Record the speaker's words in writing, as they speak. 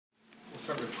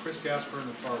Chris Gasper in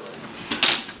the far right.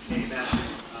 Hey, Matthew.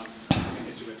 I'm just going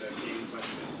to hit you with a game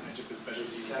question. Just a special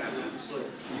teams captain.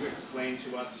 Can you explain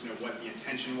to us, what the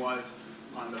intention was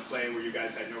on the play where you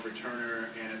guys had no returner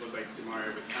and it looked like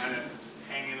DeMario was kind of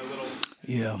hanging a little?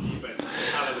 Yeah. But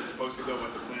how that was supposed to go,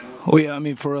 what the plan was? Oh yeah, I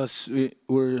mean for us,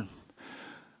 we're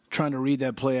trying to read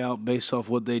that play out based off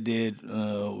what they did.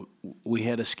 We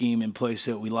had a scheme in place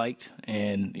that we liked,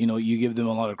 and you give them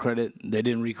a lot of credit. They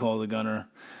didn't recall the gunner.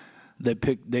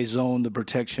 They zoned the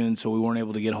protection, so we weren't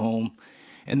able to get home.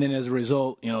 And then as a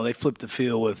result, they flipped the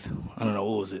field with, I don't know,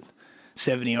 what was it,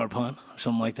 70-yard punt or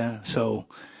something like that. So,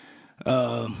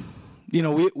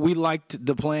 we liked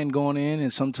the plan going in,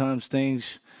 and sometimes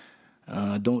things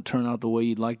don't turn out the way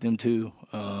you'd like them to.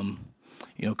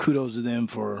 Kudos to them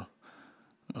for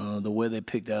the way they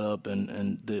picked that up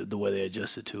and the way they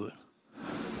adjusted to it.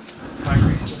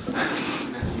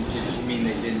 You mean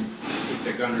they didn't take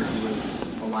the gunner who was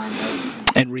aligned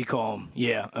up? And recall him,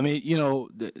 yeah. I mean,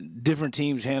 different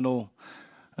teams handle,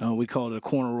 we call it a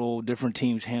corner roll. Different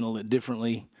teams handle it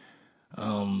differently.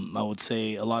 I would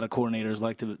say a lot of coordinators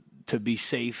like to be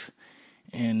safe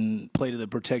and play to the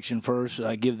protection first.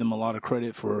 I give them a lot of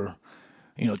credit for,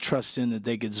 trusting that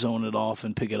they could zone it off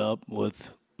and pick it up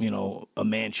with, a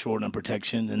man short on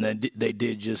protection, and they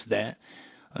did just that.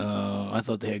 I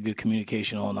thought they had good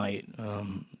communication all night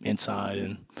inside,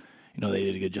 and, they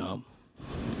did a good job.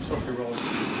 Sophie Rowland.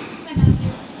 Hi, Matthew.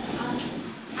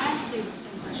 I asked David the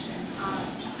same question.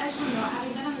 I just want to know,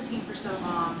 having been on the team for so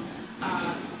long,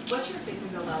 what's your faith in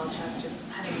Bill Belichick just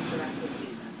heading into the rest of the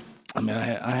season? I mean,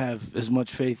 I have as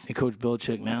much faith in Coach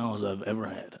Belichick now as I've ever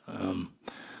had.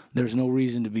 There's no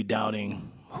reason to be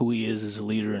doubting who he is as a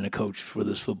leader and a coach for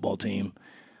this football team.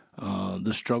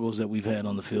 The struggles that we've had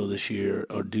on the field this year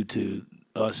are due to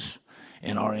us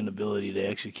and our inability to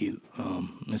execute.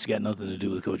 It's got nothing to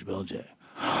do with Coach Belichick.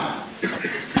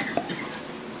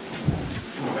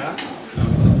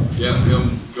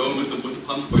 Going with the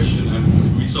punt question,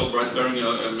 and we saw Bryce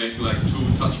Baringer make like 2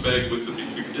 touchbacks with the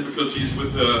big difficulties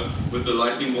with the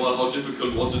lightning wall. How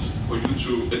difficult was it for you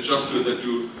to adjust to it, that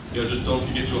you just don't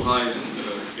kick it too high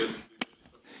and get?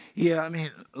 Yeah, I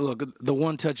mean, look, the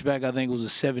one touchback I think was a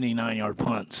 79-yard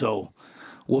punt, so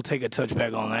we'll take a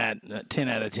touchback on that 10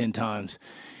 out of 10 times.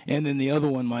 And then the other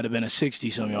one might have been a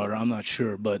 60-some-yarder, I'm not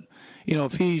sure. But,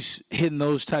 if he's hitting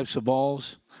those types of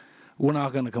balls, we're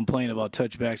not going to complain about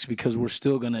touchbacks because we're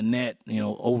still going to net,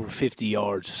 over 50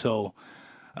 yards. So,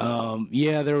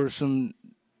 there were some,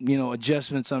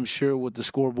 adjustments, I'm sure, with the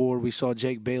scoreboard. We saw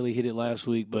Jake Bailey hit it last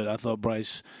week, but I thought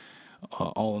Bryce,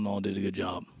 all in all, did a good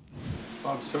job.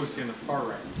 Bob Sosi in the far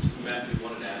right. Matthew,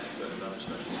 wanted to ask you about another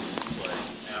special teams play.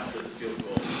 After the field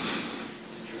goal,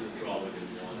 Drew draw within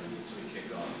one, so we kick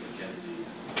off McKenzie,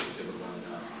 give a run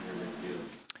out near midfield.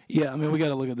 Yeah, I mean, we got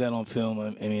to look at that on film.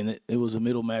 I mean, it was a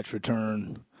middle match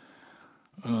return.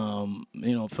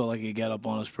 Felt like it got up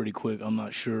on us pretty quick. I'm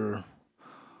not sure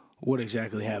what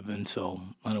exactly happened, so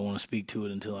I don't want to speak to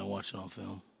it until I watch it on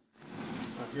film.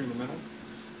 Here in the middle.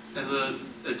 As a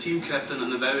team captain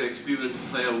and a very experienced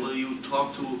player, will you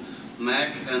talk to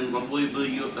Mac, and what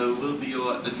will be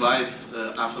your advice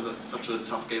after such a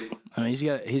tough game? I mean,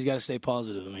 he's got to stay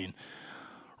positive. I mean,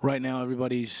 right now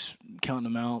everybody's counting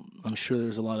him out. I'm sure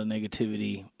there's a lot of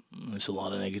negativity. There's a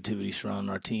lot of negativity surrounding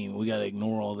our team. We got to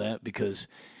ignore all that because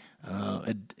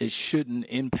it shouldn't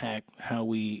impact how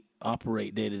we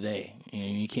operate day to day.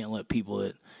 You can't let people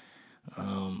that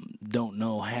don't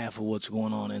know half of what's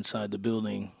going on inside the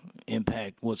building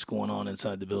impact what's going on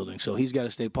inside the building. So he's got to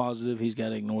stay positive. He's got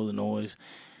to ignore the noise,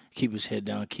 keep his head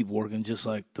down, keep working just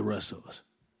like the rest of us.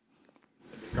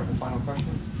 A couple final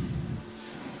questions.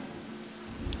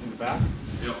 In the back.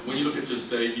 Yeah, when you look at your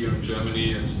stay here in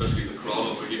Germany, and especially the crowd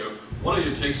over here, what are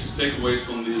your takeaways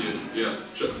from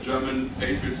the German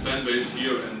Patriots fan base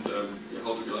here, and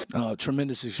how did you like?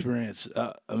 Tremendous experience.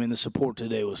 I mean, the support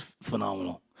today was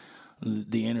phenomenal.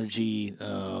 The energy,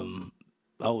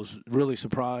 I was really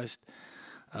surprised,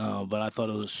 but I thought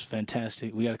it was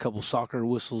fantastic. We got a couple soccer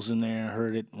whistles in there. I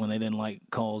heard it when they didn't like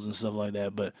calls and stuff like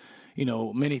that. But,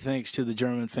 many thanks to the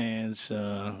German fans.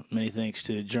 Many thanks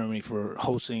to Germany for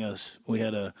hosting us. We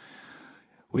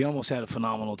almost had a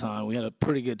phenomenal time. We had a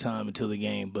pretty good time until the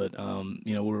game, but,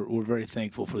 we're very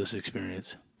thankful for this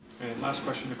experience. And last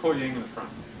question, Nicole Yang in the front.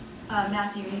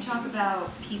 Matthew, when you talk about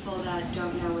people that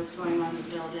don't know what's going on in the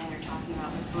building or talking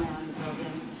about what's going on in the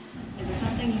building, is there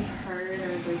something you've heard, or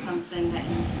is there something that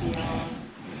you feel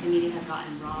the media has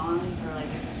gotten wrong, or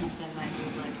is there something that you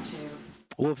would like to?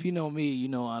 Well, if you know me,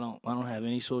 I don't have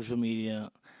any social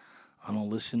media. I don't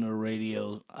listen to the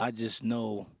radio. I just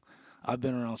know I've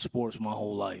been around sports my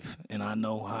whole life, and I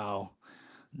know how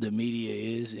the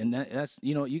media is, and that's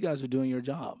you guys are doing your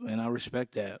job, and I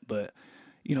respect that. But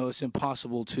it's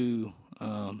impossible to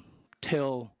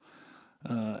tell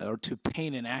or to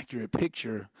paint an accurate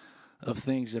picture of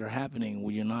things that are happening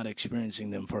when you're not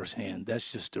experiencing them firsthand.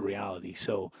 That's just the reality.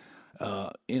 So,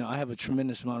 I have a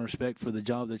tremendous amount of respect for the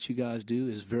job that you guys do.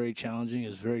 It's very challenging.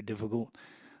 It's very difficult.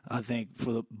 I think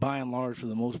by and large, for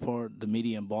the most part, the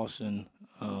media in Boston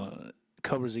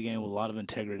covers the game with a lot of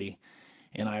integrity,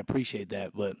 and I appreciate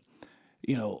that. But,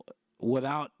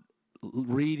 without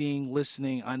reading,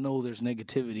 listening, I know there's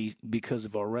negativity because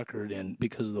of our record and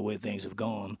because of the way things have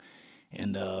gone.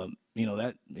 And,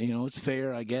 it's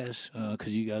fair, I guess,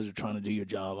 because you guys are trying to do your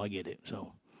job. I get it.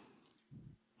 So,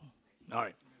 all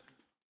right.